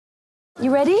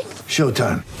You ready?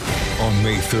 Showtime. On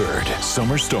May 3rd,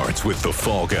 summer starts with The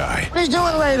Fall Guy. Let's do it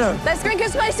later. Let's drink a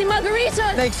spicy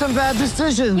margarita. Make some bad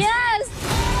decisions. Yes!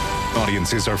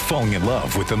 Audiences are falling in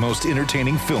love with the most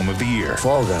entertaining film of the year.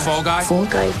 Fall Guy. Fall Guy? Fall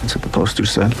Guy. That's what the poster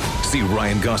said. See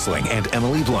Ryan Gosling and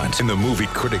Emily Blunt in the movie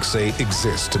critics say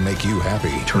exists to make you happy.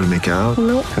 Trying to make it out?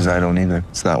 Nope. Because I don't either.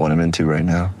 It's not what I'm into right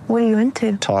now. What are you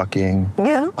into? Talking.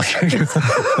 Yeah.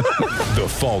 The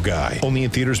Fall Guy. Only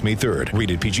in theaters May 3rd.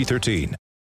 Rated PG-13.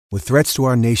 With threats to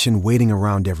our nation waiting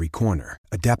around every corner,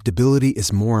 adaptability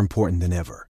is more important than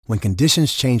ever. When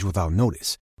conditions change without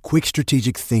notice, quick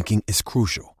strategic thinking is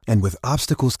crucial. And with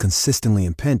obstacles consistently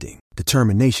impending,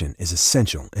 determination is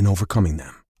essential in overcoming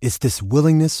them. It's this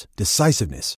willingness,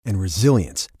 decisiveness, and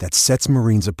resilience that sets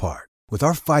Marines apart. With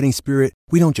our fighting spirit,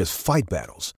 we don't just fight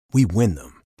battles, we win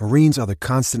them. Marines are the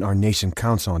constant our nation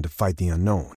counts on to fight the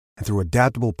unknown. And through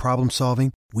adaptable problem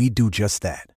solving, we do just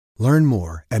that. Learn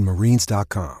more at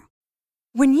marines.com.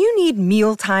 When you need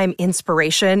mealtime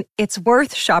inspiration, it's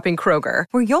worth shopping Kroger,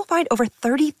 where you'll find over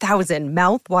 30,000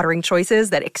 mouth-watering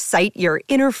choices that excite your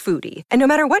inner foodie. And no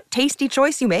matter what tasty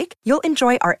choice you make, you'll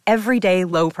enjoy our everyday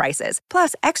low prices,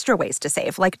 plus extra ways to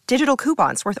save, like digital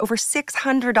coupons worth over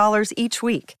 $600 each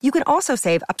week. You can also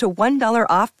save up to $1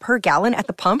 off per gallon at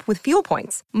the pump with fuel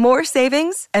points. More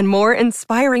savings and more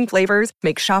inspiring flavors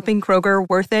make shopping Kroger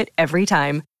worth it every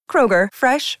time. Kroger,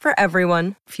 fresh for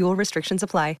everyone. Fuel restrictions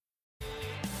apply.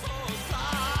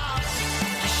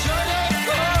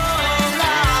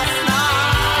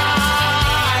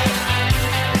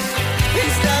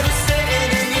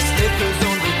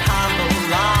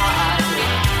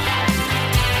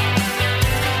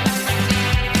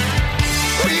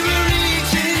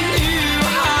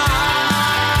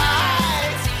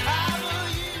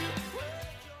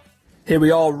 Here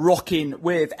we are rocking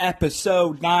with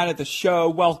episode 9 of the show.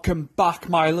 Welcome back,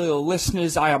 my little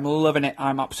listeners. I am loving it.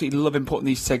 I'm absolutely loving putting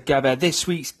these together. This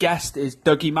week's guest is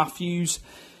Dougie Matthews.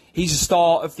 He's a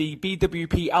star of the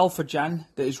BWP Alpha Gen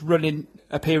that is running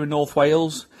up here in North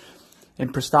Wales,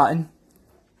 in Prestatyn.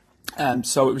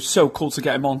 So it was so cool to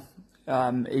get him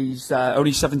on. He's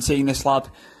only 17, this lad,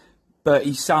 but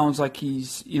he sounds like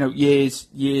he's,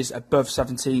 years above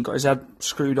 17, got his head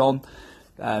screwed on.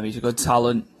 He's a good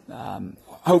talent.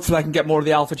 Hopefully I can get more of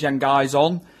the Alpha Gen guys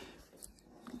on,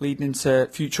 leading into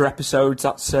future episodes.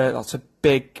 That's a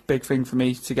big thing for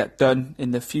me to get done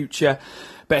in the future.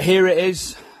 But here it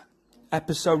is,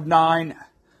 episode 9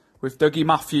 with Dougie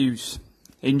Matthews.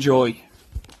 Enjoy.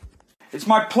 It's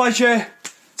my pleasure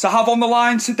to have on the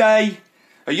line today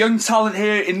a young talent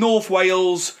here in North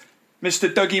Wales, Mr.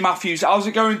 Dougie Matthews. How's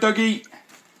it going, Dougie?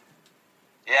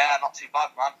 Yeah, not too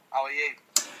bad, man. How are you?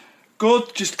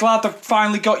 Good, just glad I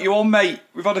finally got you on, mate.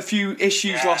 We've had a few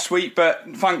issues last week, but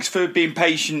thanks for being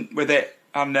patient with it.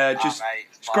 And mate,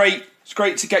 it's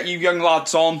great to get you young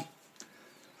lads on.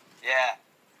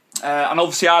 Yeah. And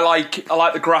obviously I like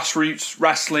the grassroots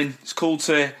wrestling. It's cool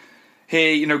to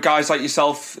hear, guys like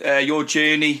yourself, your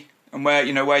journey and where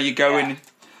you're going. Yeah.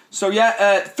 So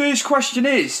first question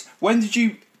is, when did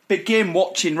you begin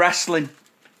watching wrestling?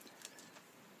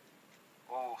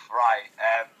 Oh, right.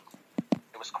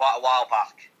 It was quite a while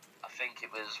back. I think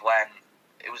it was when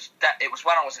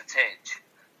I was a teenager.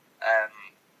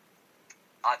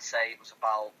 I'd say it was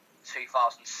about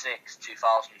 2006,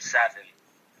 2007.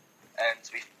 And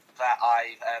to be fair,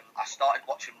 I started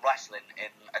watching wrestling in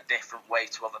a different way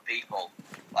to other people.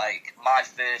 Like, my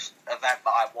first event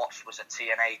that I watched was a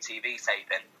TNA TV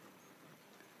taping.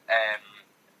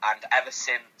 And ever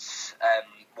since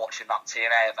watching that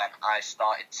TNA event, I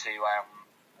started to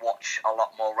watch a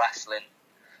lot more wrestling.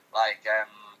 Like,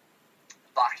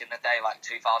 back in the day, like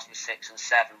 2006 and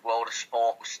 7, World of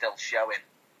Sport was still showing.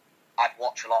 I'd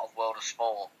watch a lot of World of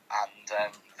Sport, and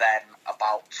then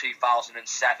about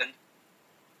 2007,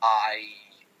 I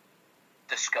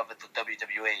discovered the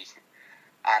WWE,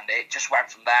 and it just went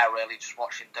from there, really, just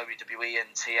watching WWE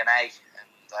and TNA,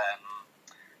 and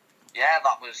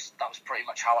that was pretty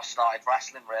much how I started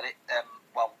wrestling, really.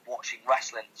 Watching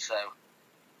wrestling, so.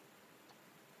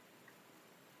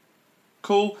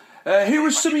 Cool. Who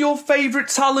was some of your favourite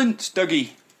talents,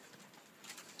 Dougie?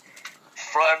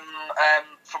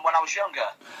 From when I was younger?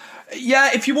 Yeah,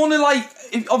 if you want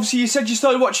to, obviously you said you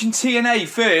started watching TNA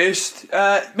first,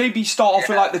 maybe start off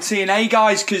with the TNA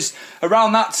guys, because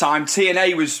around that time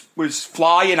TNA was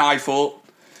flying, I thought.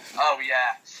 Oh,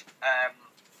 yes.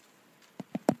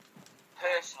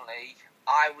 Personally,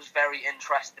 I was very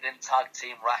interested in tag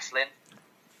team wrestling,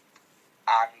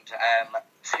 and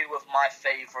two of my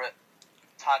favourite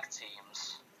tag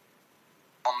teams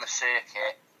on the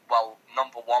circuit,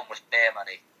 number one was Beer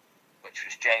Money, which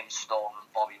was James Storm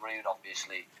and Bobby Roode,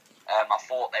 obviously. I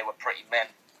thought they were pretty mint.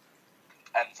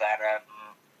 And then,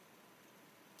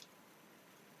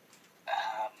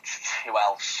 who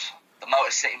else? The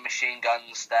Motor City Machine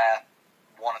Guns, they're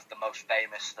one of the most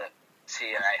famous that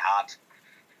TNA had.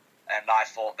 And I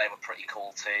thought they were pretty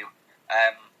cool too.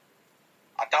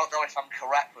 I don't know if I'm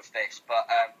correct with this, but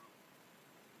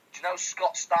do you know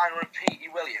Scott Steiner and Petey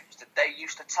Williams? Did they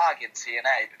used to tag in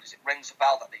TNA? Because it rings a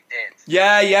bell that they did.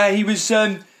 Yeah, he was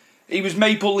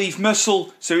Maple Leaf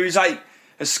Muscle, so he was like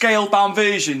a scaled down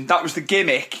version. That was the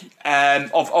gimmick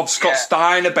of Scott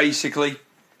Steiner, basically.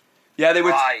 Yeah, they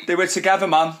were together,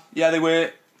 man. Yeah, they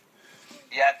were.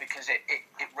 Yeah, because it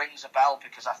rings a bell,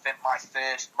 because I think my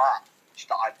first match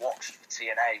that I watched for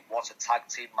TNA was a tag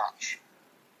team match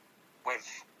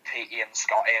with Petey and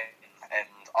Scott in, and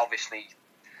obviously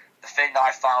the thing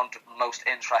I found most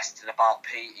interesting about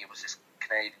Petey was his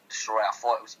Canadian Destroyer. I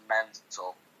thought it was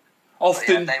mental.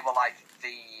 Often they were like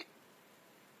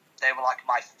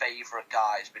my favourite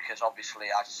guys, because obviously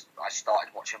I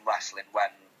started watching wrestling when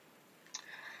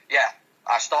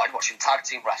I started watching tag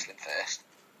team wrestling first.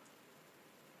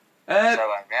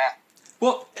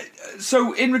 Well,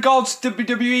 so in regards to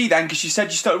WWE then, because you said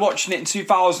you started watching it in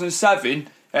 2007,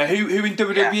 who in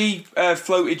WWE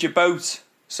floated your boat,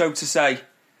 so to say?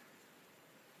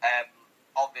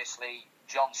 Obviously,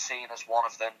 John Cena's one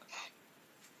of them,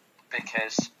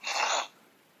 because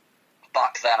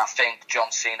back then I think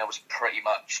John Cena was pretty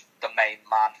much the main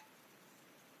man,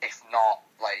 if not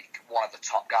like one of the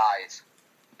top guys.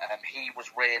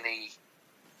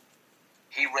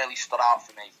 He really stood out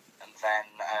for me. And then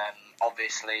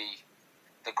obviously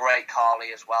the great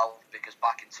Carly as well, because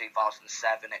back in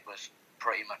 2007 it was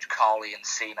pretty much Carly and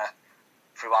Cena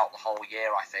throughout the whole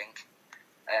year, I think.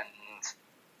 And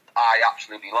I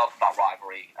absolutely loved that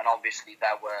rivalry. And obviously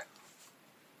there was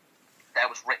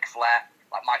Ric Flair.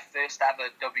 Like, my first ever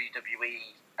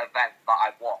WWE event that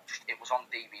I watched, it was on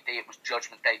DVD. It was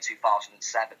Judgment Day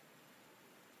 2007.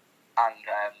 And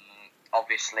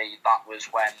obviously that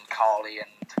was when Carly and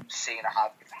Cena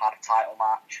had a title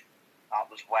match.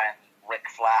 That was when Ric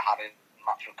Flair had a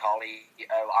match with Carly.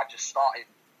 I just started...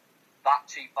 That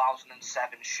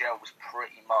 2007 show was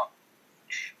pretty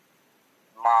much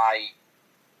my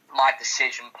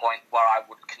decision point where I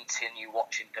would continue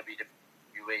watching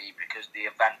WWE, because the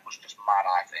event was just mad,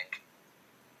 I think.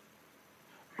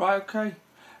 Right, okay.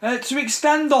 To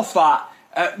extend off that,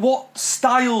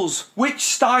 which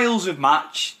styles of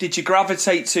match did you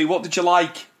gravitate to? What did you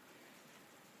like?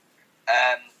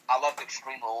 I loved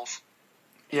Extreme Rules.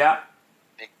 Yeah.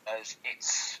 Because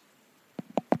it's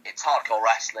hardcore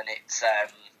wrestling. It's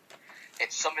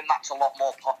something that's a lot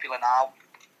more popular now,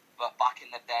 but back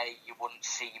in the day you wouldn't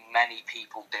see many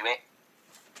people do it.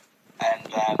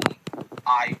 And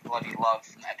I bloody love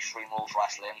Extreme Rules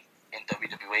wrestling in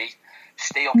WWE.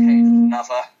 Steel Cage was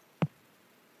another.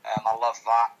 I love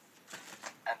that.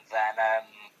 And then,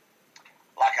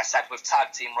 like I said, with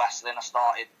tag team wrestling, I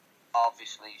started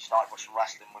watching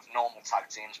wrestling with normal tag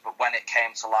teams, but when it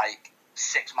came to like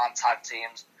 6-man tag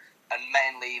teams, and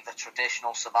mainly the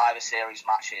traditional Survivor Series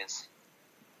matches,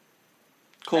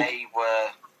 cool. They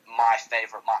were my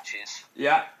favourite matches.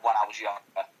 Yeah. When I was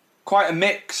younger. Quite a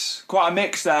mix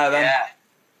there then.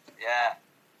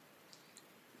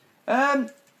 Yeah.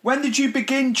 When did you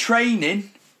begin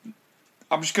training?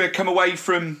 I'm just going to come away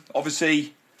from,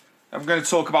 obviously, I'm going to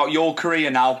talk about your career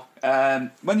now.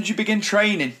 When did you begin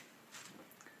training?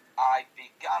 I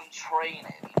began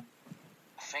training,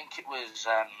 I think it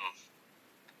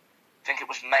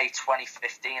was May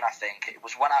 2015, I think. It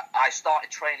was when I started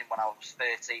training when I was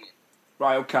 13.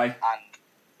 Right, okay. And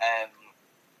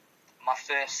my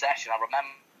first session, I remember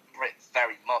it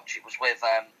very much. It was with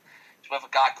a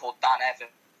guy called Dan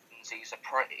Evans. He's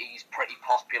pretty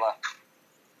popular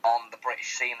on the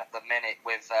British scene at the minute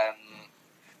with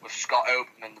Scott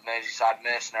Oberman, the Merseyside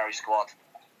Mercenary Squad.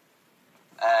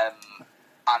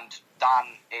 And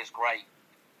Dan is great.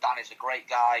 Dan is a great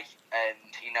guy,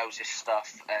 and he knows his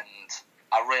stuff, and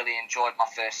I really enjoyed my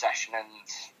first session, and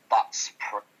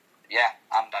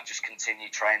and I just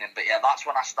continued training. But yeah, that's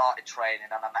when I started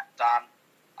training, and I met Dan.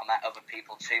 I met other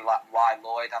people too, like Rye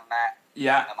Lloyd I met.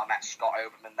 Yeah. And I met Scott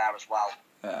Oberman there as well.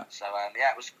 Yeah. So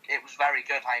it was very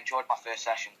good. I enjoyed my first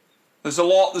session. There's a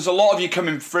lot of you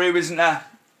coming through, isn't there?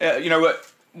 At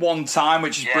one time,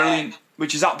 which is brilliant,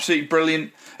 which is absolutely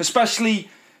brilliant. Especially,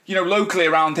 locally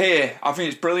around here. I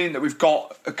think it's brilliant that we've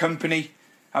got a company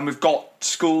and we've got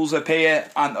schools up here,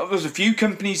 and there's a few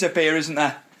companies up here, isn't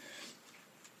there?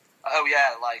 Oh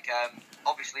yeah,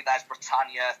 obviously there's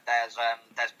Britannia,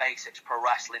 there's Basics Pro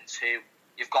Wrestling too.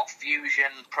 You've got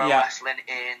Fusion Pro Wrestling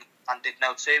in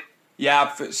Llandudno too. Yeah,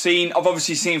 I've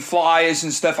obviously seen flyers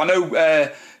and stuff. I know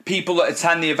people that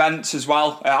attend the events as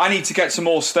well. I need to get some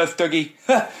more stuff, Dougie.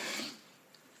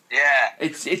 Yeah,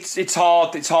 it's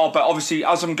hard, but obviously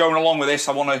as I'm going along with this,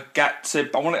 I need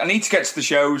to get to the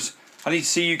shows. I need to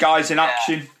see you guys in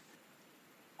action.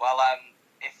 Well,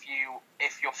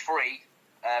 if you're free,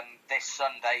 this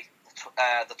Sunday,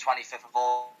 the 25th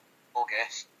of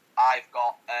August, I've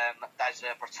got there's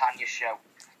a Britannia show,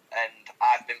 and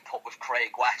I've been put with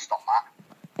Craig West on that.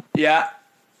 Yeah.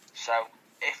 So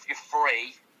if you're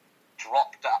free,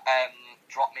 drop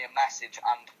me a message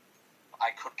and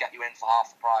I could get you in for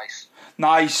half the price.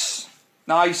 Nice.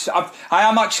 I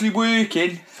am actually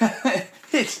working.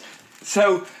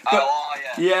 So. But, are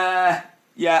you?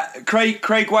 Yeah.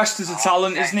 Craig West is a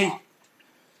talent, isn't he?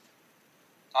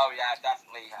 Oh yeah,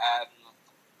 definitely.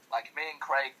 Like me and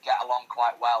Craig get along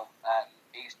quite well.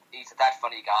 He's a dead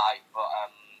funny guy, but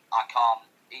I can't.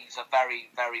 He's a very,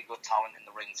 very good talent in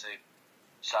the ring too.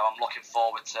 So I'm looking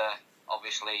forward to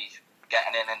obviously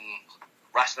getting in and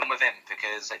wrestling with him,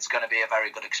 because it's going to be a very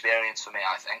good experience for me,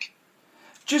 I think.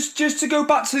 Just to go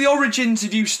back to the origins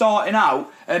of you starting out,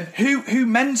 who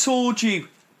mentored you?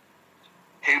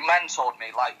 Who mentored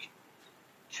me? Like,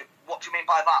 what do you mean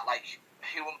by that? Like,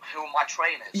 who are my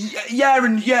trainers? Yeah,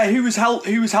 who was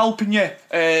helping you?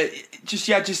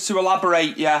 Just to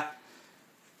elaborate, yeah.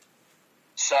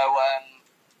 So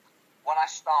when I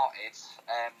started,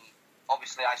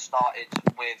 obviously I started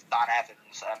with Dan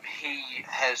Evans. He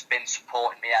has been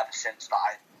supporting me ever since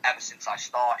I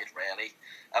started, really.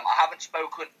 I haven't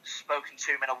spoken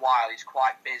to him in a while. He's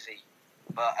quite busy,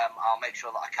 but I'll make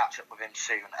sure that I catch up with him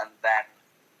soon. And then,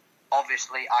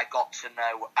 obviously, I got to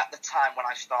know, at the time when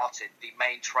I started, the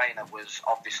main trainer was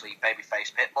obviously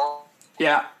Babyface Pitbull.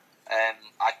 Yeah.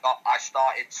 I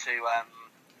started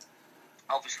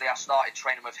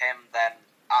training with him then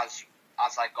as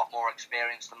I got more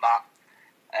experience than that.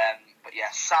 But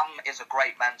yeah, Sam is a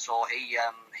great mentor.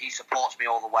 He supports me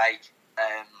all the way,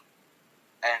 and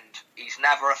he's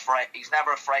never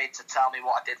afraid to tell me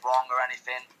what I did wrong or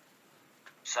anything.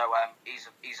 So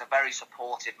he's a very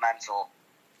supportive mentor.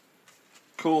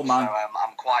 Cool, man. So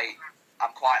I'm quite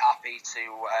happy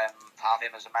to have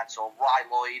him as a mentor. Rye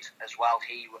Lloyd as well.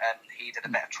 He did a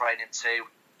bit of training too.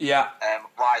 Yeah.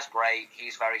 Rye's great.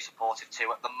 He's very supportive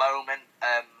too. At the moment,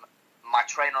 my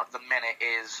trainer at the minute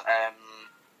is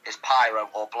Pyro,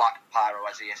 or Black Pyro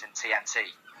as he is in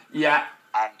TNT. Yeah.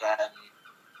 And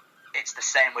it's the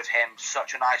same with him.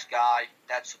 Such a nice guy,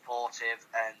 dead supportive,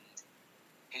 and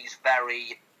he's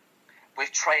very,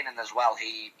 with training as well,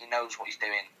 he knows what he's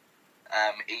doing.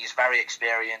 He's very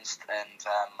experienced, and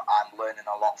I'm learning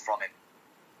a lot from him.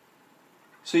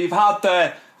 So you've had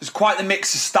there's quite the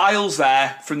mix of styles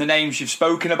there from the names you've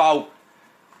spoken about.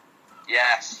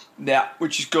 Yes. Yeah,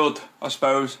 which is good, I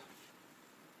suppose.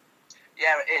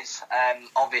 Yeah, it is.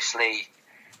 Obviously,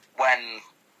 when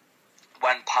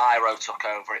Pyro took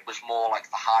over, it was more like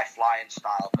the high-flying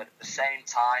style, but at the same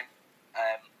time,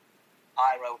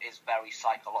 Pyro is very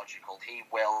psychological. He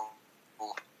will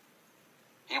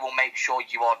make sure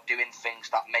you are doing things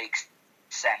that make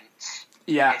sense.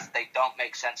 Yeah. If they don't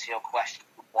make sense, he'll question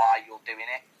why you're doing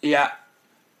it. Yeah.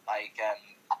 Like, and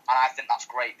I think that's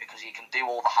great, because he can do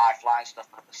all the high-flying stuff,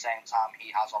 but at the same time,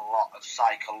 he has a lot of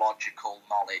psychological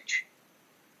knowledge.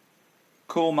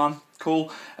 Cool, man.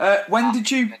 Cool. When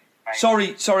did you...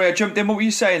 Sorry, I jumped in. What were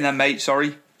you saying then, mate?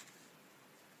 Sorry.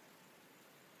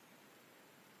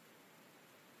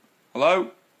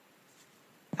 Hello?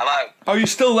 Hello? Oh, you're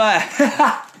still there?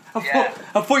 Yeah.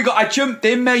 I thought you got... I jumped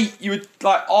in, mate. You were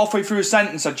like halfway through a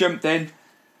sentence. I jumped in.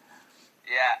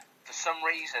 Yeah. For some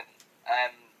reason,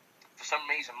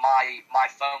 my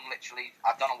phone literally...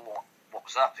 I don't know what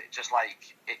was up. It just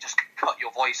cut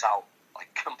your voice out,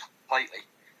 like, completely.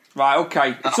 Right,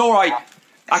 okay. It's all right.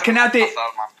 I can edit.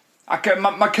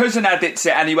 My cousin edits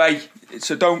it anyway,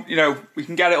 so don't, we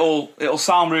can get it all. It'll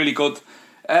sound really good.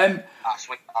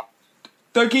 Sweet, man.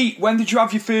 Dougie, when did you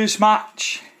have your first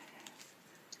match?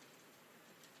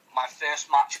 My first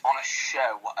match on a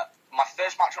show. My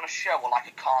first match on a show, or like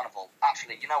a carnival.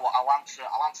 Actually, you know what? I'll answer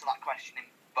that question in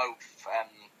both.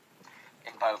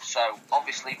 So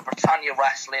obviously, Britannia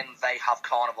Wrestling, they have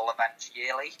carnival events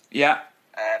yearly. Yeah.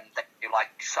 They do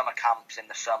like summer camps in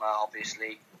the summer,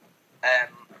 obviously. I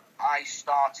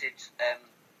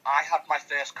had my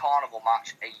first carnival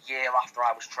match a year after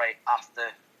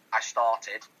after I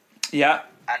started. Yeah.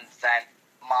 And then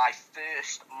my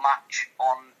first match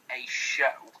on a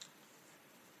show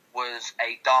was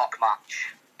a dark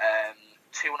match.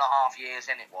 2.5 years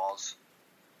in it was.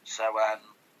 So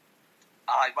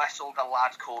I wrestled a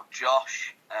lad called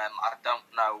Josh. I don't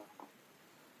know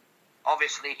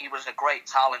obviously he was a great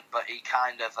talent, but he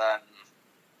kind of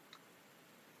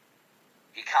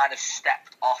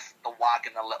stepped off the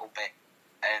wagon a little bit,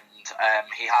 and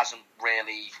he hasn't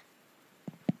really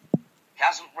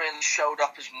showed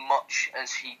up as much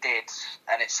as he did,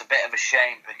 and it's a bit of a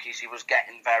shame because he was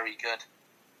getting very good.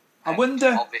 I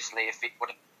wonder, obviously, if he would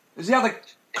have... Has he had a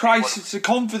crisis of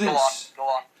confidence? Go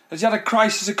on. Has he had a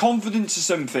crisis of confidence or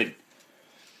something?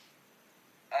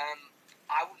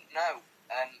 I wouldn't know,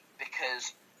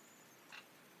 because...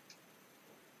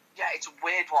 Yeah, it's a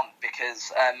weird one,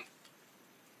 because...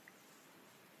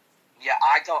 yeah,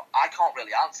 I can't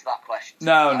really answer that question.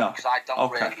 No. Because I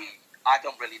don't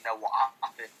really know what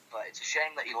happened, but it's a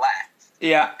shame that he left.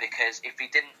 Yeah. Because if he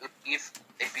didn't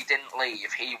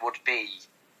leave, he would be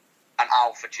an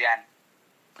Alpha Gen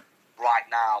right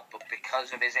now. But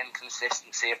because of his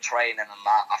inconsistency of training and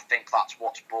that, I think that's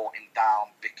what's brought him down.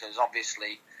 Because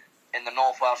obviously, in the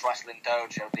North Wales Wrestling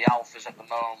Dojo, the Alphas at the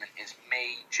moment is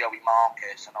me, Joey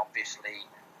Marcus, and obviously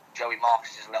Joey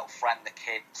Marcus' little friend, the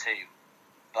Kid, too.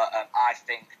 But I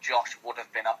think Josh would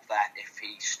have been up there if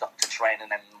he stuck to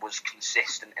training and was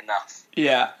consistent enough.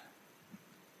 Yeah.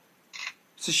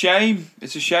 It's a shame.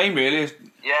 It's a shame, really.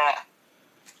 Yeah.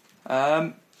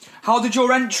 How did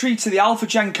your entry to the Alpha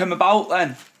Gen come about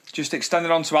then? Just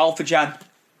extended on to Alpha Gen.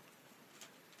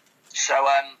 So,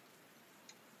 I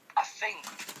think,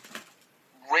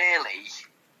 really,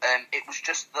 it was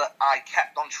just that I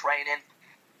kept on training,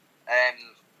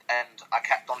 and I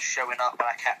kept on showing up, and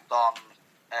I kept on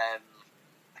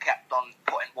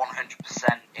putting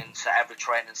 100% into every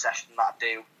training session that I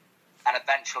do, and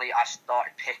eventually I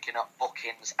started picking up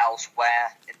bookings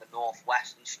elsewhere in the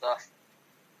Northwest and stuff,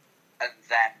 and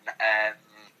then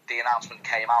the announcement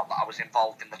came out that I was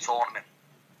involved in the tournament,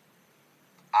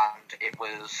 and it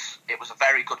was a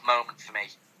very good moment for me,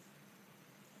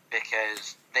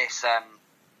 because this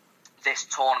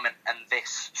tournament and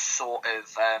this sort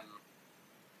of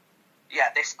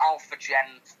this Alpha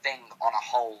Gen thing on a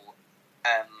whole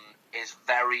is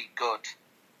very good,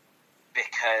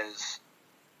 because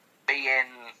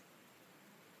being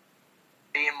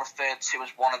referred to as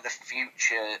one of the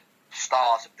future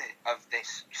stars of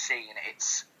this scene,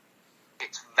 it's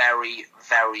very,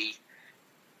 very,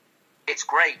 it's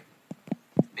great,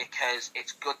 because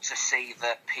it's good to see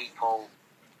that people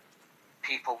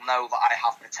know that I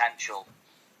have potential.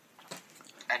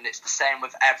 And it's the same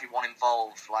with everyone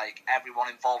involved. Like, everyone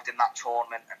involved in that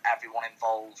tournament and everyone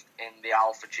involved in the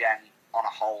Alpha Gen on a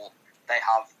whole, they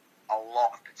have a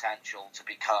lot of potential to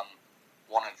become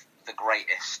one of the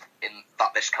greatest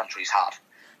that this country's had.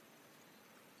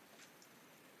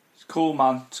 It's cool,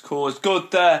 man. It's cool. It's good.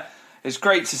 It's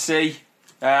great to see.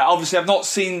 Obviously, I've not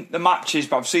seen the matches,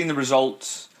 but I've seen the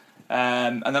results.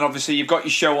 And then obviously you've got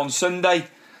your show on Sunday,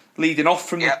 leading off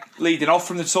from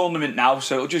the tournament now,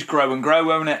 so it'll just grow and grow,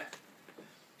 won't it?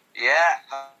 Yeah,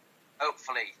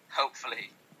 hopefully.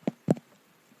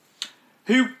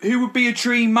 Who would be a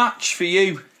dream match for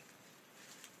you?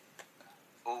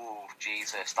 Oh,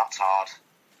 Jesus, that's hard.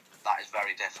 That is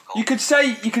very difficult. You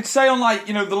could say on, like,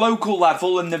 you know, the local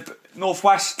level and the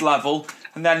Northwest level,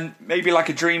 and then maybe like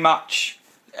a dream match.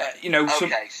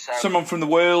 Someone from the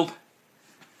world.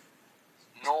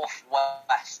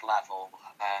 Northwest level.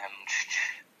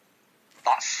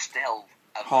 That's still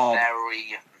a hard.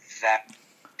 very, very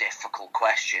difficult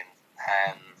question.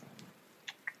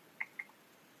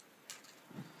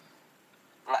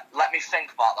 Let me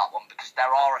think about that one, because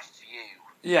there are a few.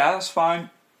 Yeah, that's fine.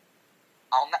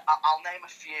 I'll name a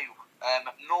few.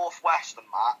 Northwest and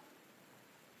that.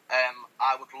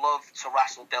 I would love to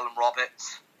wrestle Dylan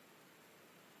Roberts,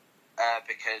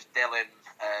 because Dylan,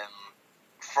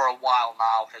 for a while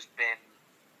now, has been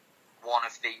one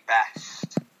of the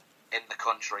best in the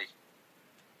country,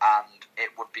 and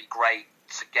it would be great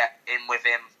to get in with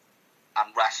him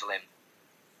and wrestle him,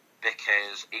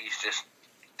 because he's just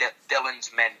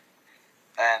Dylan's mint.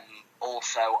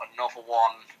 Also another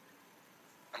one,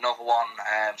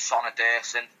 Sonna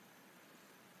Durson.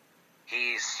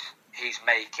 He's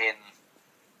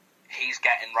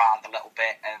getting round a little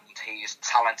bit, and he's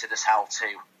talented as hell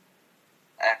too.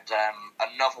 And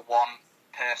another one,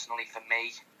 personally for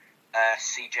me,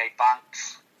 CJ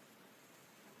Banks.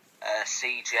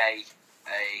 CJ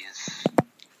is,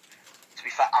 to be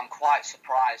fair, I'm quite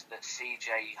surprised that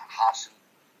CJ hasn't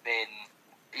been.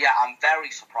 Yeah, I'm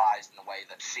very surprised in the way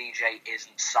that CJ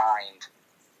isn't signed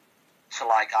to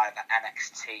like either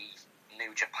NXT,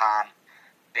 New Japan,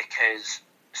 because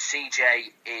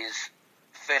CJ is,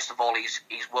 first of all, he's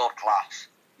world class.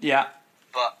 Yeah.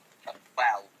 But,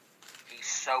 well, he's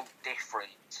so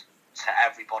different to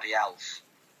everybody else.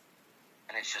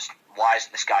 And it's just, why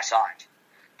isn't this guy signed?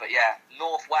 But yeah,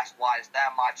 Northwest-wise, they're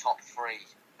my top three.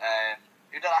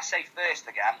 Who did I say first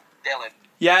again? Dylan.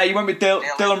 Yeah, you went with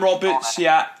Dylan Roberts, Sonnet.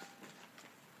 yeah.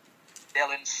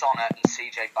 Dylan, Sonnet and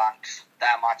CJ Banks.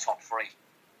 They're my top three.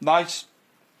 Nice.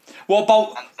 What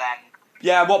about... And then...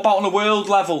 Yeah, what about on a world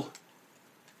level?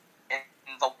 In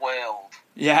the world.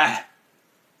 Yeah.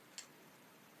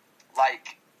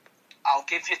 Like, I'll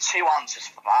give you two answers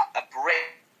for that. A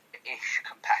British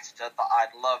competitor that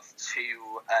I'd love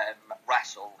to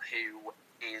wrestle, who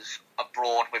is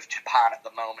abroad with Japan at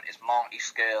the moment, is Marty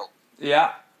Scurll.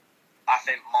 Yeah. I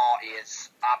think Marty is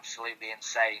absolutely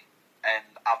insane. And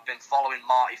I've been following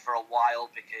Marty for a while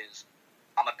because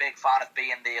I'm a big fan of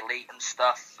being the elite and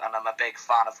stuff, and I'm a big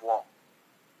fan of what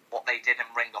they did in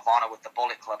Ring of Honor with the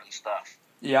Bullet Club and stuff.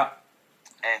 Yeah.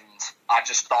 And I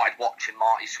just started watching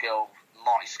Marty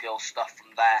Scurll stuff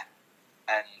from there,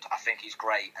 and I think he's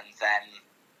great. And then,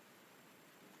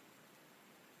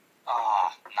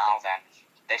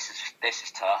 this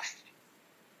is tough.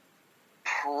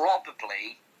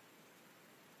 Probably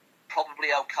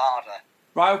Okada.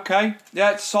 Right, okay.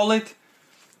 Yeah, it's solid.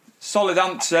 Solid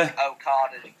answer.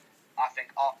 I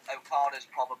think Okada's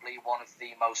probably one of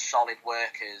the most solid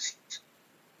workers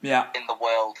in the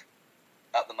world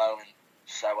at the moment.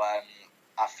 So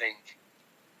I think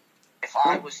if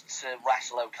I was to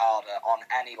wrestle Okada on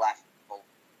any level,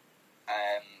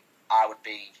 I would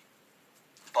be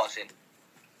buzzing.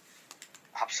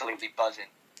 Absolutely buzzing.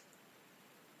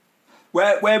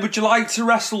 Where would you like to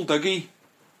wrestle, Dougie?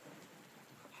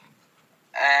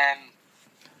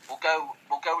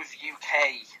 We'll go with UK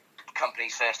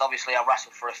companies first. Obviously, I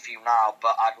wrestle for a few now,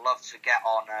 but I'd love to get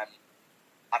on.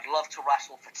 I'd love to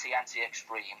wrestle for TNT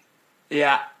Extreme.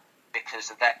 Yeah. Because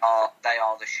they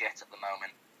are the shit at the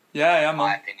moment. Yeah, in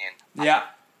my opinion. Yeah.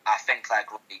 I think they're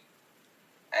great.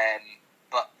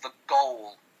 But the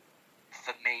goal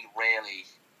for me, really,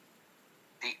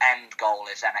 the end goal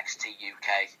is NXT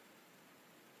UK.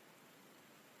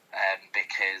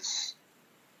 Because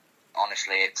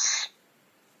honestly, it's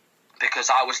because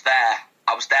I was there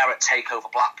at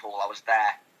TakeOver Blackpool. I was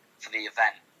there for the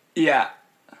event. Yeah.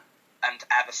 And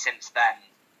ever since then,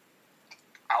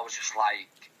 I was just like,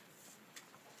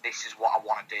 this is what I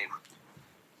want to do.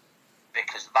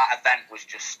 Because that event was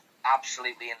just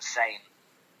absolutely insane.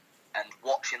 And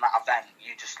watching that event,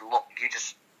 you just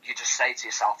say to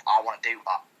yourself, I want to do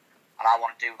that. And I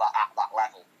want to do that at that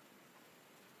level.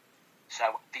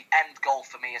 So the end goal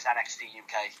for me is NXT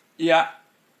UK. Yeah.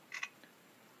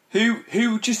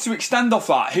 Who just to extend off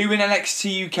that, who in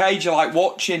NXT UK do you like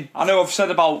watching? I know I've said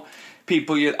about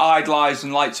people you idolise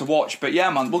and like to watch, but yeah,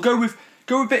 man, we'll go with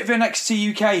a bit of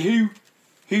NXT UK. Who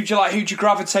do you like? Who do you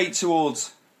gravitate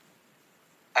towards?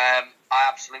 I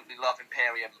absolutely love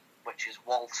Imperium, which is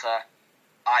Walter,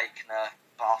 Eichner,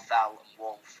 Barthel, and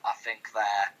Wolf. I think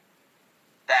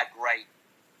they're great.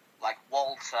 Like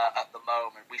Walter at the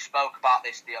moment, we spoke about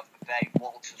this the other day.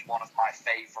 Walter's one of my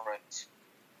favourites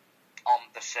on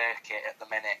the circuit at the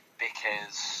minute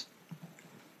because,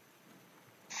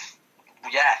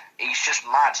 yeah, he's just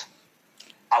mad.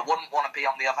 I wouldn't want to be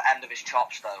on the other end of his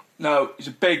chops, though. No, he's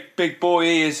a big boy,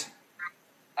 he is.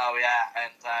 Oh, yeah,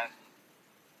 and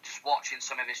just watching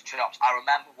some of his chops. I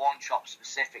remember one chop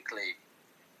specifically.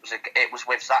 It was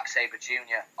with Zack Sabre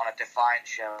Jr. on a Defiant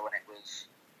show, and it was...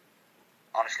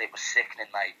 Honestly, it was sickening,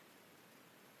 mate.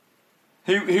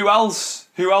 Who else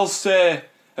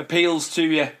appeals to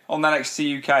you on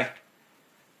NXT UK?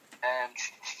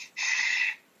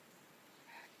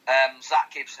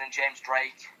 Zach Gibson and James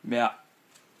Drake. Yeah.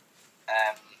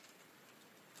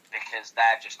 Because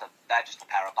they're just a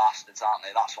pair of bastards, aren't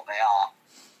they? That's what they are,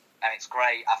 and it's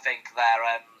great. I think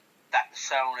they're that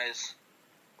Personas,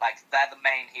 like they're the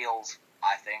main heels.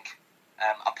 I think,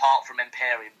 apart from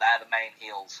Imperium, they're the main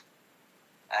heels.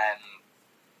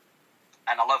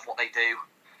 And I love what they do.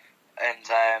 And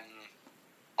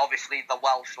obviously the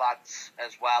Welsh lads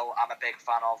as well, I'm a big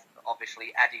fan of.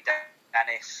 Obviously Eddie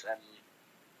Dennis and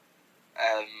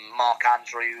Mark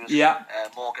Andrews,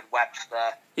 Morgan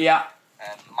Webster,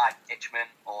 Mike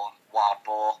Hitchman or Wild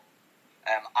Boar.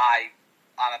 I'm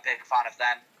a big fan of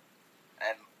them.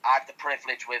 I had the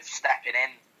privilege with stepping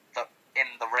in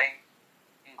the ring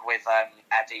with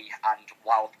Eddie and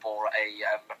Wild Boar at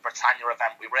a Britannia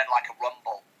event. We were in like a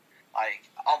rumble. Like,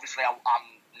 obviously I'm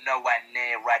nowhere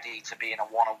near ready to be in a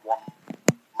one-on-one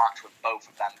match with both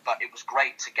of them, but it was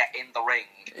great to get in the ring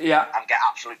and get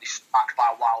absolutely smacked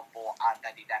by Wild Boar and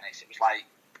Eddie Dennis. It was like,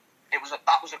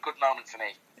 that was a good moment for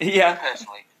me. Yeah.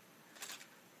 Personally.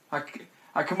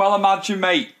 I can well imagine,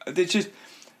 mate. It's just,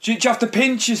 do you have to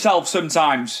pinch yourself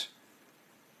sometimes?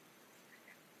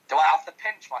 Do I have to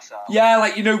pinch myself? Yeah,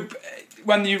 like, you know,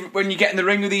 when you get in the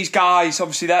ring with these guys,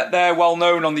 obviously they're well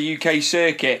known on the UK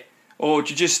circuit, or do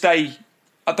you just stay?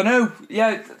 I don't know.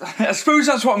 Yeah, I suppose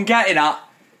that's what I'm getting at.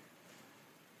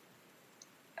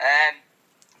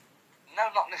 No,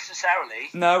 not necessarily.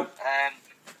 No.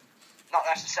 Not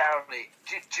necessarily.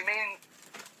 Do you mean,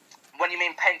 when you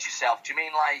mean pinch yourself, do you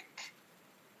mean like,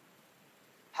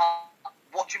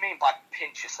 what do you mean by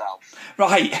pinch yourself?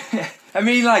 Right. I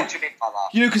mean, like, what do you mean by that?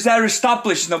 You know, because they're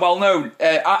established and they're well known.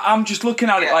 I'm just looking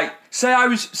at it like, say I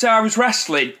was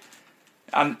wrestling,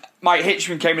 and Mike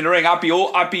Hitchman came in the ring. I'd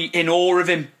be in awe of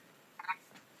him.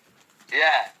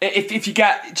 Yeah. If you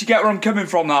get, do you get where I'm coming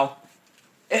from now?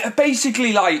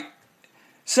 Basically, like,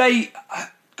 say,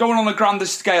 going on a grander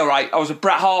scale, right? I was a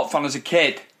Bret Hart fan as a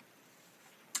kid.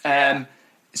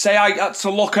 Say I had to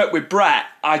lock up with Bret,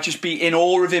 I'd just be in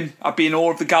awe of him. I'd be in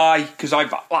awe of the guy because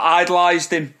I've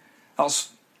idolised him. That's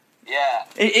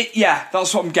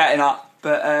that's what I'm getting at.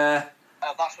 But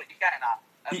that's what you're getting at.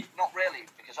 Not really,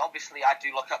 because obviously I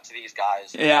do look up to these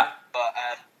guys. Yeah. But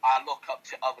I look up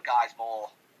to other guys more.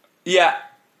 Yeah.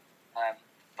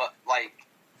 But like,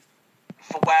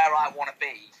 for where I want to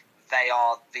be, they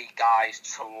are the guys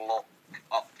to look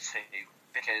up to,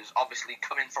 because obviously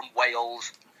coming from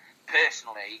Wales,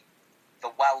 personally,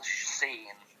 the Welsh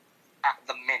scene at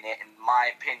the minute, in my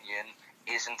opinion,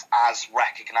 isn't as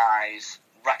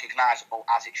recognisable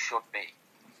as it should be.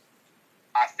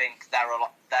 I think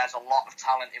there's a lot of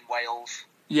talent in Wales.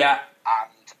 Yeah.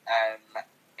 And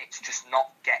it's just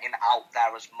not getting out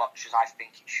there as much as I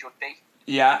think it should be.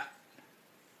 Yeah.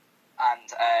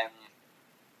 And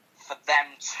for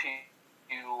them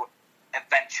to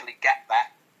eventually get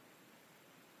there,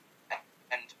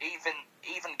 and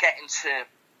even getting to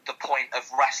the point of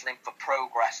wrestling for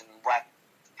Progress and Rev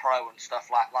Pro and stuff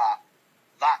like that,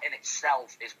 that in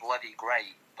itself is bloody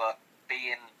great. But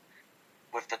being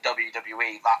with the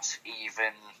WWE, that's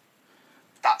even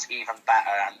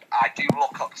better. And I do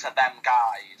look up to them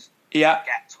guys to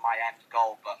get to my end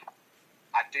goal. But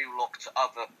I do look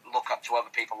up to other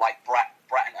people like Bret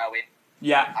and Owen.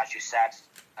 Yeah. As you said,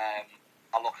 I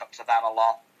look up to them a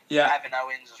lot. Yeah. Kevin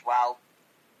Owens as well.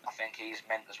 I think he's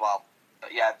mint as well.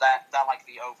 But yeah, they're like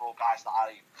the overall guys that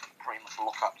I pretty much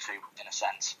look up to in a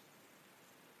sense.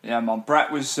 Yeah, man.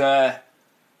 Bret was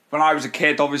when I was a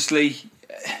kid, obviously,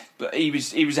 but he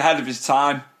was ahead of his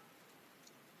time.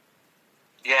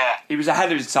 Yeah, he was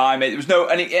ahead of his time. There was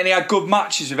and he had good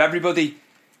matches with everybody.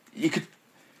 You could.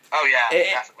 Oh yeah,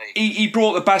 definitely. He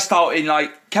brought the best out in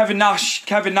like Kevin Nash.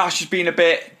 Kevin Nash has been a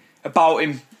bit about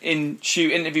him in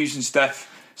shoot interviews and stuff,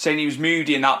 saying he was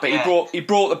moody and that. But he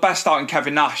brought the best out in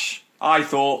Kevin Nash, I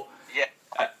thought. Yeah.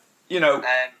 You know.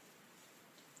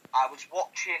 I was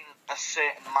watching a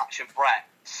certain match of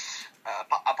Bret's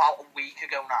about a week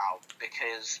ago now,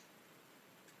 because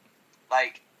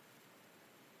like,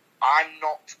 I'm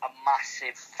not a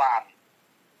massive fan.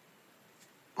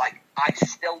 Like, I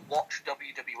still watch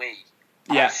WWE.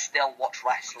 Yeah. I still watch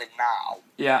wrestling now.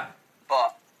 Yeah.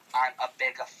 But I'm a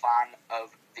bigger fan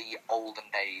of the olden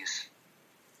days.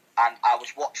 And I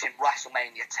was watching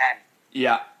WrestleMania 10.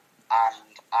 Yeah.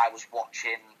 And I was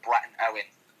watching Bret and Owen.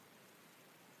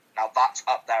 Now that's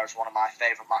up there as one of my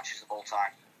favourite matches of all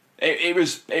time. It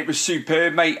was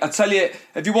superb, mate. I tell you,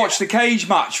 have you watched the cage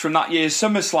match from that year's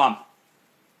SummerSlam?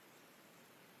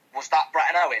 Was that Bret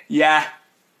and Owen? Yeah.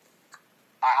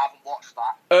 I haven't watched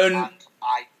that, and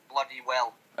I bloody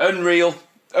will. Unreal,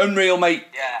 mate.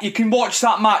 Yeah. You can watch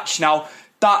that match now.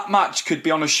 That match could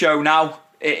be on a show now.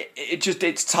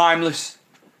 It's timeless.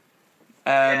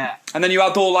 And then you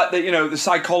had all like the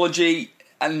psychology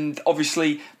and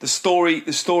obviously the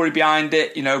story behind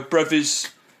it. You know, brothers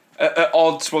at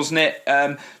odds, wasn't it?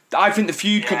 I think the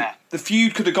feud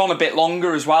could have gone a bit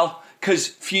longer as well, because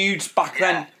feuds back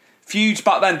then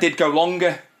did go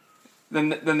longer than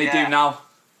they do now.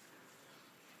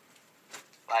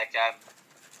 Like,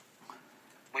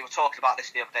 we were talking about this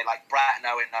the other day, like, Bret and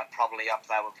Owen are probably up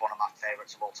there with one of my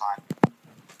favourites of all time.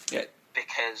 Yeah.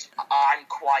 Because I'm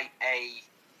quite a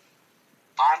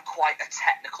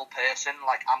technical person.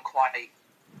 Like,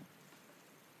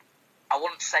 I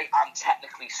wouldn't say I'm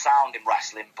technically sound in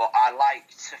wrestling, but I like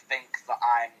to think that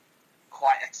I'm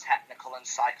quite a technical and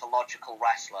psychological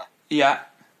wrestler. Yeah.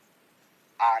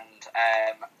 And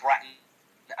Bret and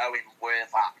Owen were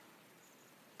that.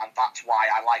 And that's why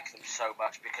I like them so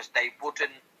much, because they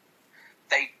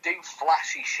do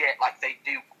flashy shit, like they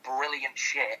do brilliant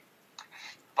shit,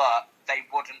 but they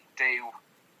wouldn't do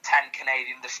 10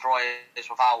 Canadian Destroyers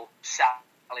without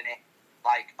selling it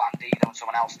like Bandido and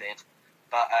someone else did.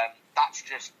 But that's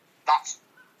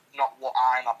not what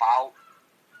I'm about.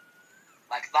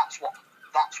 Like, that's what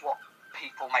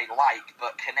people may like,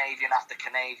 but Canadian after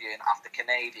Canadian after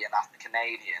Canadian after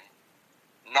Canadian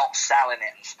not selling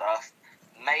it and stuff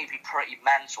may be pretty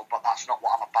mental, but that's not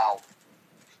what I'm about.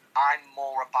 I'm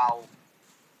more about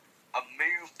a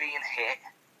move being hit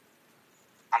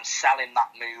and selling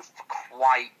that move for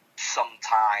quite some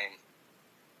time.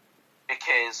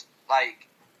 Because, like,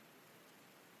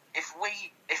 if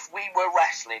we were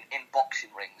wrestling in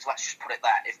boxing rings, let's just put it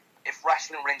there, if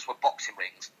wrestling rings were boxing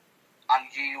rings,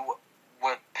 and you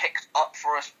were picked up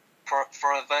for a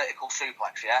vertical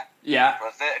suplex, Yeah. for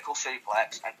a vertical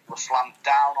suplex, and were slammed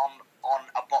down on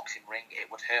a boxing ring, it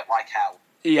would hurt like hell.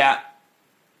 Yeah.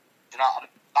 Do you know what I mean?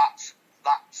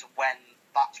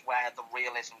 That's where the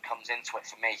realism comes into it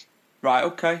for me, Right.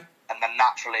 Okay. and the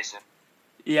naturalism,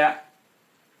 Yeah.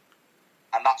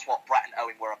 and that's what Brett and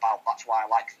Owen were about. That's why I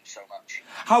like them so much.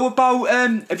 How about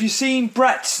have you seen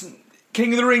Brett's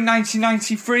King of the Ring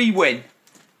 1993 win?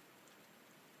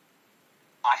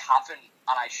 I haven't,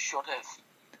 and I should have.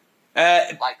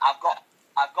 Like I've got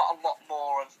a lot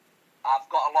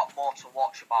more to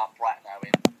watch about Brett and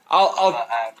Owen.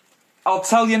 I'll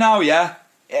tell you now, yeah.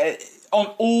 On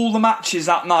all the matches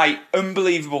that night,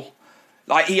 unbelievable.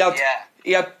 Like he had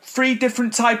 3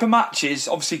 different type of matches,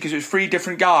 obviously because it was 3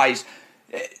 different guys.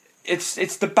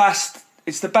 It's the best.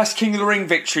 It's the best King of the Ring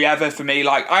victory ever for me.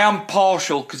 Like I am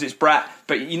partial because it's Brett,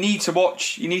 but you need to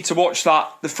watch. You need to watch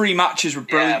that. The 3 matches were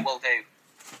brilliant. Yeah, will do.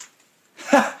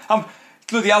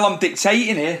 Bloody hell, I'm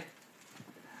dictating here.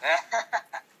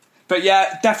 But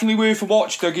yeah, definitely worth a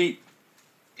watch, Dougie.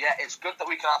 Yeah, it's good that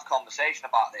we can have a conversation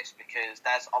about this because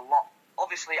there's a lot.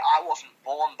 Obviously, I wasn't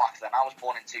born back then. I was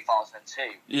born in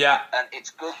 2002. Yeah. And it's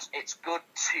good to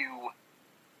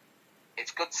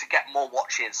get more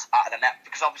watches out of the net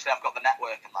because obviously I've got the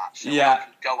network and that, so Yeah. I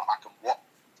can go and I can watch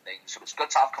things. So it's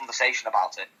good to have a conversation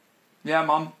about it. Yeah,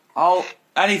 man.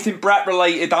 Anything Brett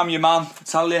related, I'm your man. I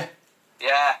tell you.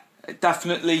 Yeah.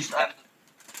 Definitely.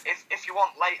 If you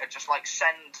want later, just like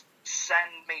send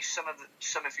me some of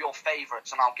your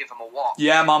favourites and I'll give them a watch.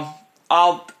 Yeah, man.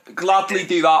 I'll gladly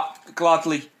do that.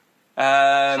 Gladly.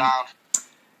 Sound.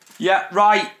 Yeah,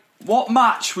 right. What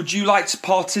match would you like to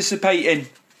participate in?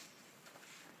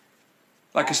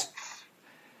 Like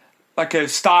a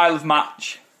style of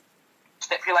match.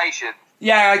 Stipulation.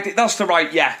 Yeah, that's the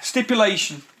right. Yeah,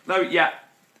 stipulation. No, yeah.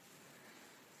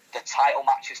 The title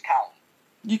matches count.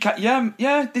 You can.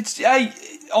 Yeah. It's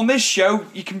on this show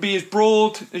you can be as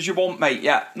broad as you want, mate.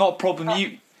 Yeah, not a problem.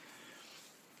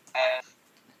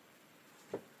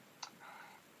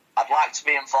 I'd like to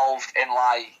be involved in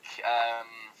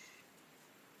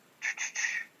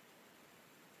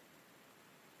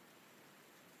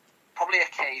probably a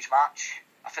cage match.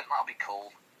 I think that'll be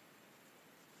cool.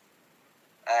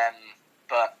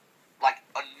 But like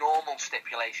a normal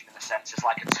stipulation in a sense is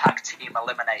like a tag team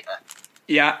eliminator.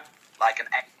 Yeah. Like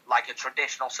a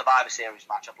traditional Survivor Series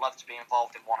match. I'd love to be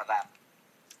involved in one of them.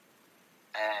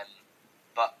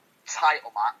 But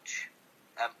title match,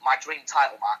 my dream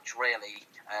title match really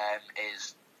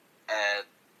is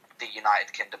the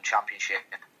United Kingdom Championship.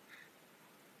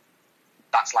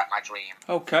 That's like my dream.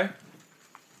 Okay.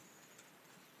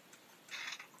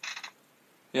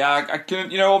 Yeah, I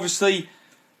can. Obviously,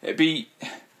 it'd be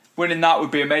winning that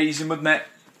would be amazing, wouldn't it?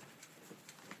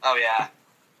 Oh yeah.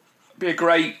 It'd be a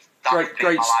great. That would be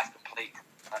my life complete.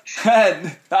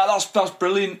 That's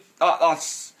brilliant.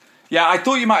 That's yeah. I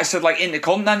thought you might have said like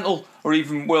Intercontinental or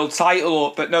even World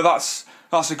Title, but no, that's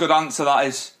a good answer. That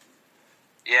is.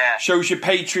 Yeah. Shows your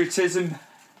patriotism.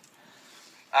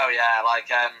 Oh yeah,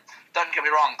 don't get me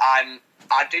wrong. I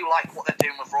do like what they're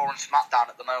doing with Raw and SmackDown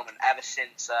at the moment. Ever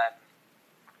since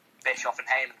Bischoff and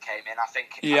Heyman came in, I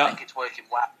think it's working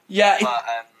well. Yeah. But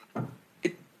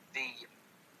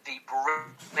the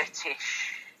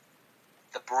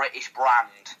British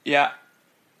brand. Yeah.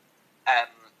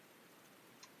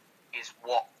 Is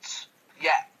what?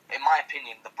 Yeah, in my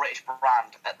opinion, the British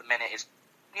brand at the minute is,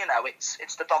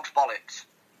 it's the dog's bollocks.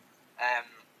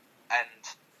 And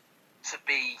to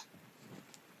be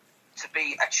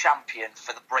a champion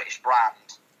for the British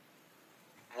brand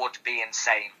would be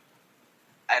insane.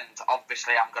 And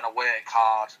obviously I'm going to work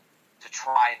hard to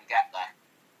try and get there.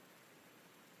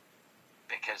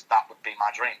 Because that would be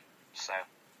my dream. So.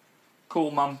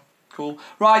 Cool, man. Cool.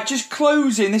 Right, just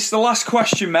closing. This is the last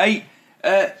question, mate.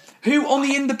 Who on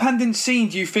the independent scene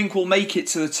do you think will make it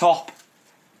to the top?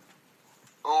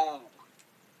 Ooh,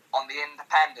 on the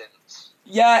independents.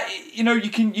 Yeah, you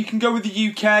can go with the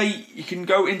UK. You can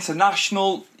go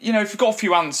international. If you've got a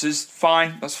few answers,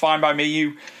 fine. That's fine by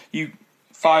me. You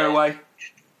fire away.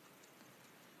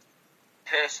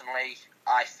 Personally,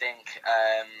 I think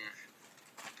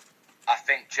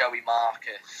Joey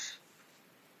Marcus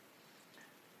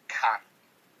can.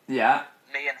 Yeah.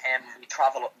 Me and him,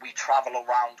 we travel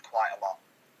around quite a lot.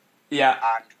 Yeah.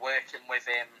 And working with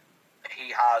him,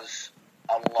 he has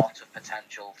a lot of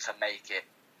potential to make it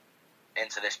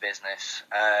into this business.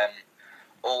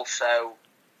 Also,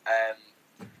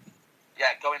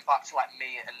 going back to like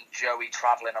me and Joey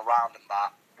travelling around and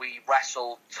that, we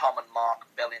wrestled Tom and Mark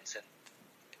Billington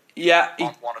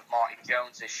on one of Marty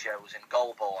Jones's shows in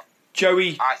Goulburn.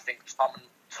 Joey. I think Tom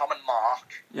and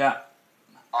Mark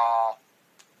are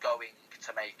going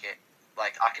to make it.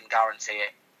 Like, I can guarantee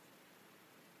it.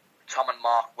 Tom and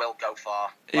Mark will go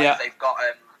far. Like, they've got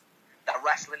they're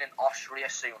wrestling in Austria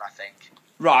soon, I think.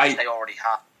 Right. They already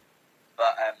have.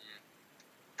 But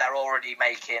they're already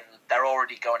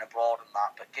going abroad and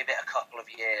that, but give it a couple of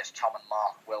years, Tom and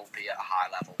Mark will be at a high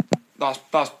level.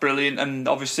 That's brilliant, and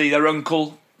obviously their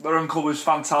uncle was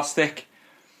fantastic.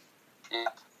 Yeah.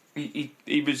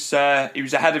 He was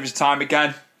ahead of his time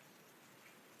again.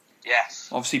 Yes.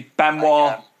 Obviously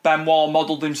Benoit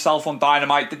modelled himself on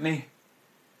Dynamite, didn't he?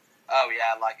 Oh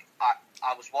yeah, like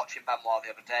I was watching Benoit the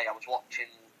other day. I was watching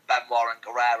Benoit and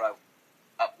Guerrero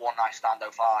at One Night Stand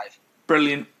 05.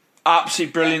 Brilliant.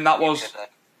 Absolutely brilliant that was.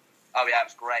 Oh yeah, it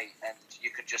was great, and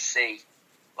you could just see,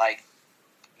 like,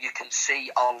 you can see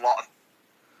a lot of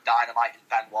Dynamite in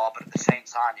Benoit, but at the same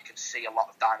time you can see a lot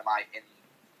of Dynamite in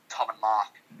Tom and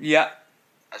Mark. Yeah.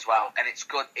 As well, and it's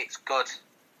good. It's good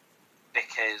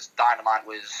because Dynamite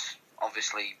was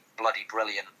obviously bloody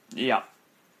brilliant. Yeah.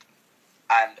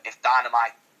 And if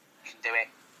Dynamite can do it,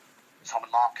 Tom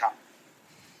and Mark can.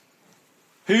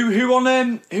 Who on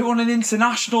an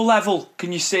international level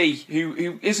can you see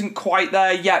who isn't quite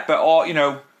there yet, but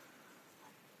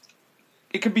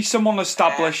it could be someone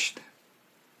established.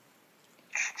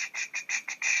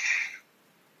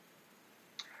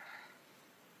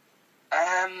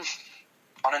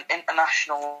 On an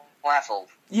international level.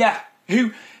 Yeah.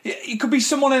 It could be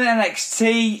someone in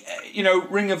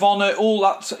NXT, Ring of Honor, all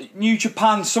that, New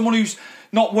Japan, someone who's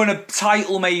not won a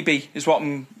title maybe, is what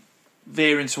I'm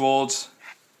veering towards.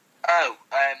 Oh,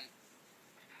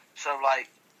 so like,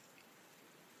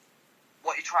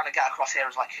 what you're trying to get across here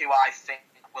is like who I think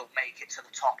will make it to the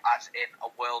top as in a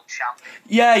world champion.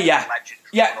 Yeah,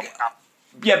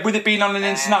 with it being on an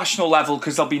international level,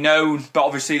 because they'll be known, but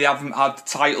obviously they haven't had the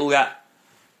title yet.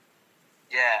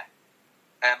 Yeah.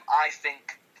 I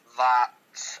think that...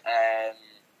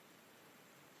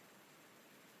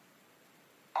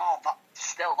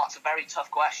 that's a very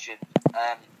tough question.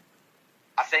 I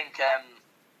think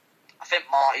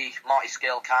Marty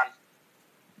Skill can.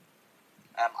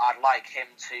 I'd like him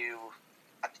to...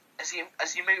 Has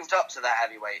he moved up to the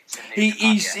heavyweights?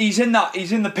 He's in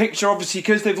the picture, obviously,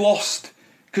 because they've lost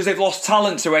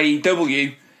talent to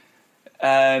AEW.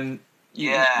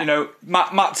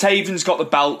 Matt Taven's got the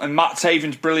belt, and Matt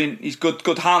Taven's brilliant. He's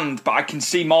good hand, but I can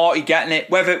see Marty getting it.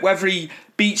 Whether he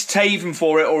beats Taven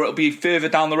for it, or it'll be further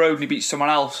down the road and he beats someone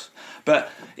else.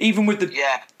 But even with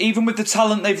the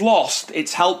talent they've lost,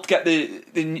 it's helped get the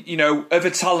other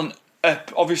talent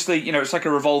up. Obviously, it's like a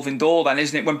revolving door, then,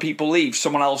 isn't it? When people leave,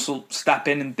 someone else will step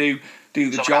in and do the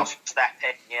job. Else will step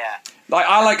in, yeah. Like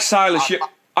I like Silas.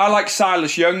 I like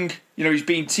Silas Young. He's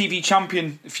been TV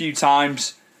champion a few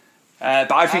times.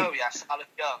 But I think Silas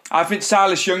Young. I think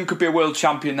Silas Young could be a world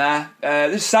champion there.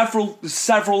 There's several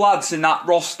lads in that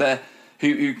roster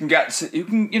who can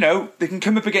they can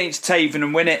come up against Taven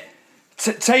and win it.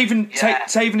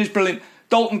 Taven is brilliant.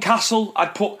 Dalton Castle,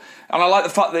 and I like the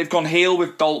fact that they've gone heel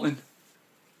with Dalton.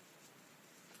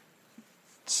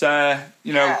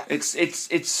 It's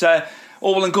it's all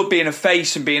well and good being a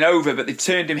face and being over, but they've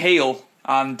turned him heel,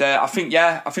 and I think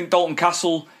Dalton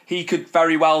Castle, he could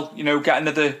very well get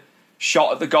another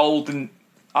shot at the gold and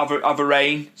have a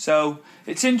reign. So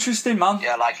it's interesting, man.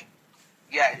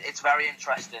 It's very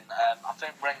interesting. I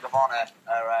think Ring of Honor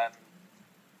are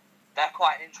they're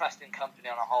quite an interesting company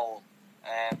on a whole.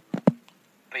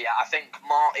 But yeah, I think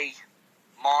Marty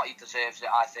deserves it.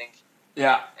 I think.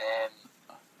 Yeah.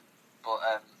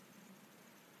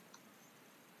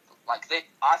 I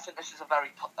think this is a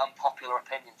very unpopular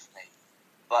opinion for me.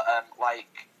 But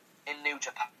in New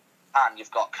Japan,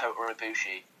 you've got Kota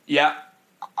Ibushi. Yeah.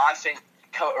 I think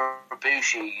Kota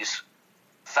Ibushi's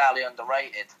fairly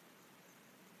underrated.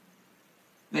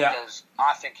 Because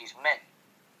I think he's mint.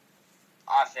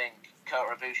 I think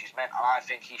Kota Ibushi's mint, and I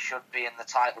think he should be in the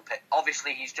title pit.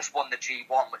 Obviously, he's just won the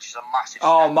G1, which is a massive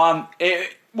step. Man,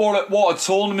 what a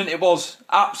tournament it was!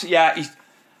 Absolutely,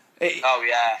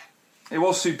 yeah. It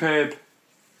was superb.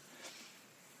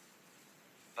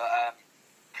 But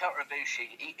Kota Ibushi,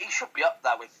 he should be up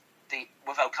there with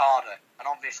Okada, and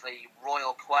obviously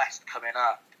Royal Quest coming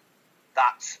up.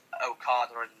 That's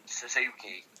Okada and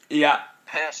Suzuki. Yeah.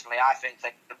 Personally, I think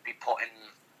they could be putting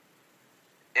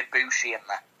Ibushi in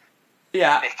there.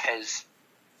 Yeah. Because,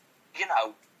 you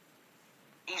know,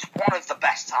 he's one of the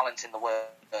best talents in the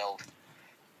world.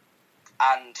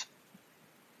 And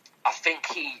I think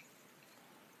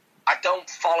I don't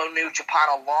follow New Japan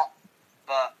a lot,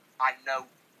 but I know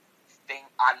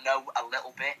a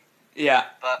little bit. Yeah.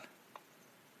 But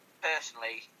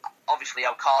personally, obviously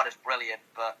Okada's brilliant,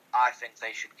 but I think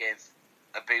they should give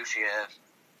Ibushi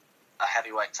a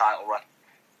heavyweight title run.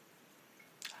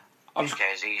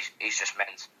 Because he's just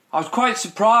mint. I was quite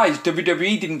surprised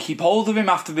WWE didn't keep hold of him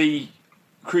after the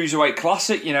Cruiserweight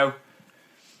Classic, you know.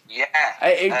 Yeah.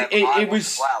 It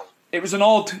was an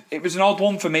odd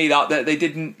one for me that they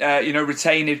didn't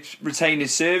retain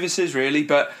his services really,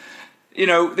 but you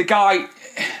know the guy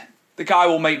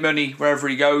will make money wherever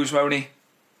he goes, won't he?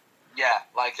 Yeah,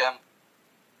 like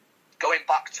going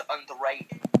back to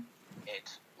underrated,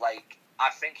 like I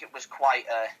think it was quite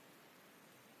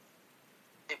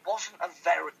it wasn't a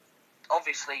very,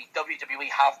 obviously WWE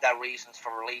have their reasons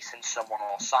for releasing someone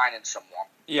or signing someone.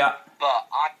 Yeah. But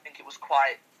I think it was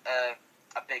quite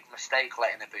a big mistake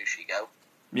letting Ibushi go.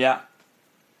 Yeah.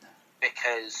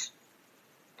 Because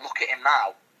look at him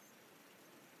now.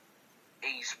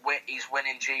 He's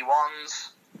winning G1s.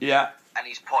 Yeah. And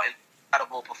he's putting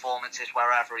incredible performances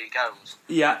wherever he goes.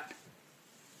 Yeah.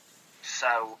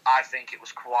 So I think it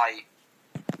was quite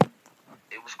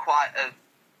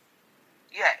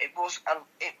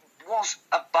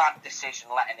a bad decision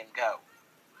letting him go.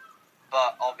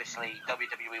 But obviously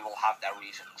WWE will have their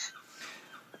reasons.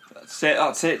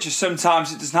 That's it. Just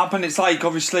sometimes it doesn't happen. It's like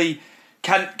obviously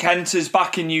Kenta's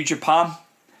back in New Japan.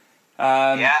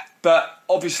 Yeah. But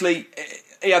obviously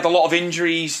he had a lot of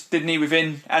injuries, didn't he,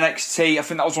 within NXT? I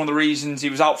think that was one of the reasons he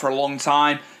was out for a long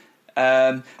time.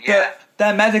 Yeah. But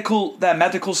their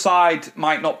medical side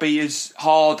might not be as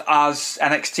hard as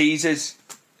NXT's is.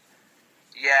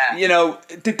 Yeah. You know,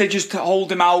 did they just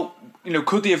hold him out? You know,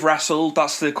 could they have wrestled?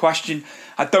 That's the question.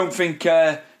 I don't think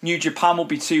New Japan will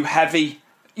be too heavy.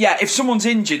 Yeah, if someone's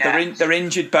injured, they're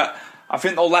injured, but I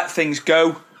think they'll let things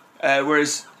go.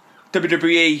 Whereas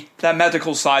WWE, their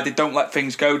medical side, they don't let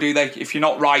things go, do they? If you're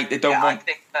not right, they don't want...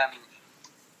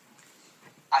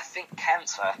 I think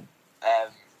Kenta...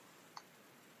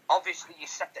 obviously, you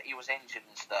said that he was injured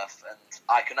and stuff, and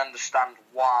I can understand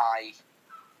why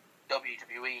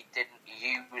WWE didn't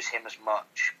use him as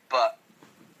much, but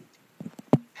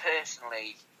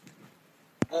personally,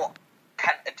 what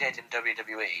Kenta did in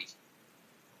WWE,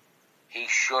 he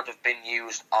should have been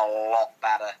used a lot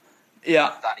better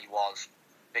than he was,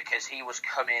 because he was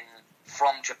coming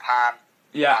from Japan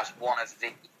as one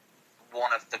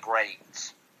of the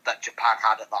greats that Japan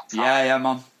had at that time. Yeah,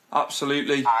 man,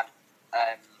 absolutely. And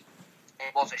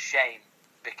it was a shame,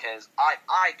 because I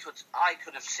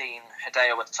could have seen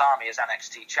Hideo Itami as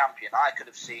NXT champion. I could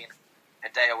have seen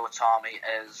Hideo Itami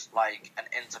as like an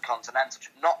intercontinental,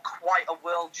 not quite a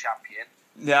world champion.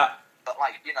 Yeah. But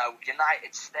like, you know,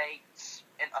 United States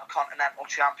intercontinental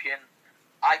champion.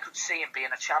 I could see him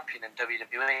being a champion in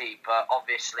WWE, but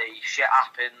obviously shit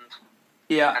happened.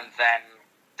 Yeah. And then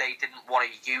they didn't want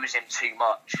to use him too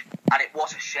much, and it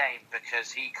was a shame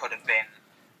because he could have been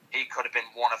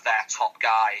one of their top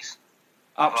guys.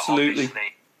 Absolutely. But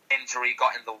obviously, injury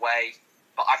got in the way.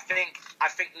 But I think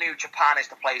New Japan is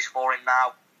the place for him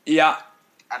now. Yeah.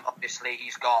 And obviously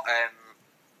he's got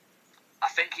I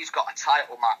think he's got a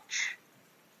title match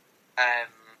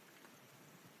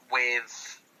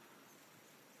with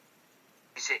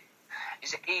is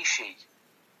it Ishii?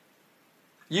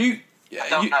 I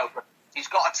don't know, but he's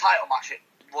got a title match at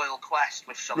Royal Quest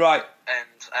with someone. Right.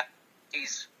 And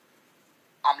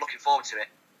I'm looking forward to it.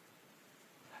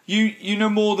 You know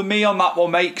more than me on that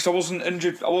one, mate, because I wasn't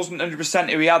 100%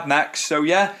 who he had next. So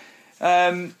yeah,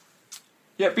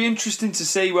 it'd be interesting to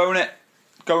see, won't it,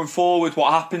 going forward,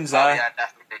 what happens there.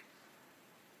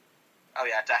 Oh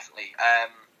yeah, definitely.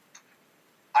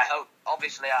 I hope.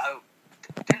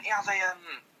 Didn't he have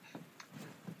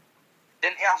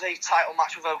a title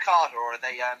match with Okada, or are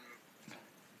they?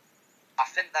 I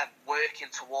think they're working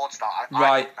towards that. I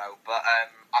don't know, but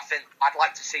I think I'd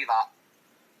like to see that.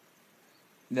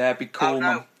 Yeah, it'd be cool. Oh,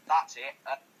 no, that's it.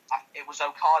 It was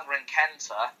Okada and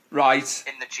Kenta. Right.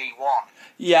 In the G1.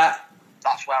 Yeah.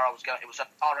 That's where I was going. It was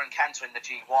Okada and Kenta in the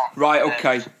G1. Right.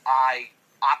 Okay. And I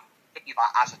see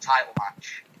that as a title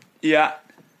match. Yeah.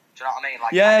 Do you know what I mean?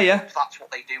 Like, yeah. That's what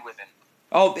they do with him.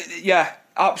 Oh yeah,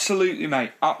 absolutely,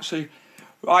 mate. Absolutely.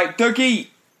 Right, Dougie.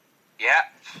 Yeah.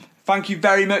 Thank you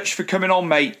very much for coming on,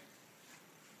 mate.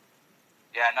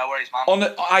 Yeah, no worries,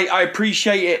 man. I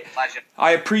appreciate it. Pleasure.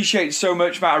 I appreciate it so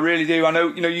much, mate. I really do. I know,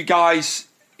 you guys,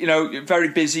 you know, very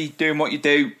busy doing what you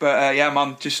do. But yeah,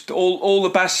 man, just all the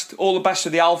best for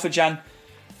the Alpha Gen.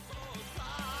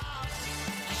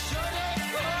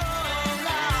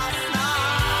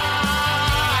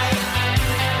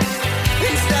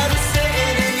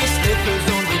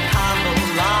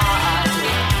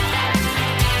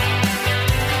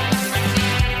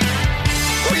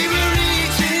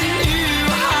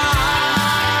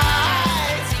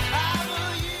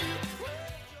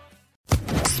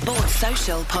 Sports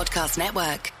Social Podcast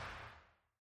Network.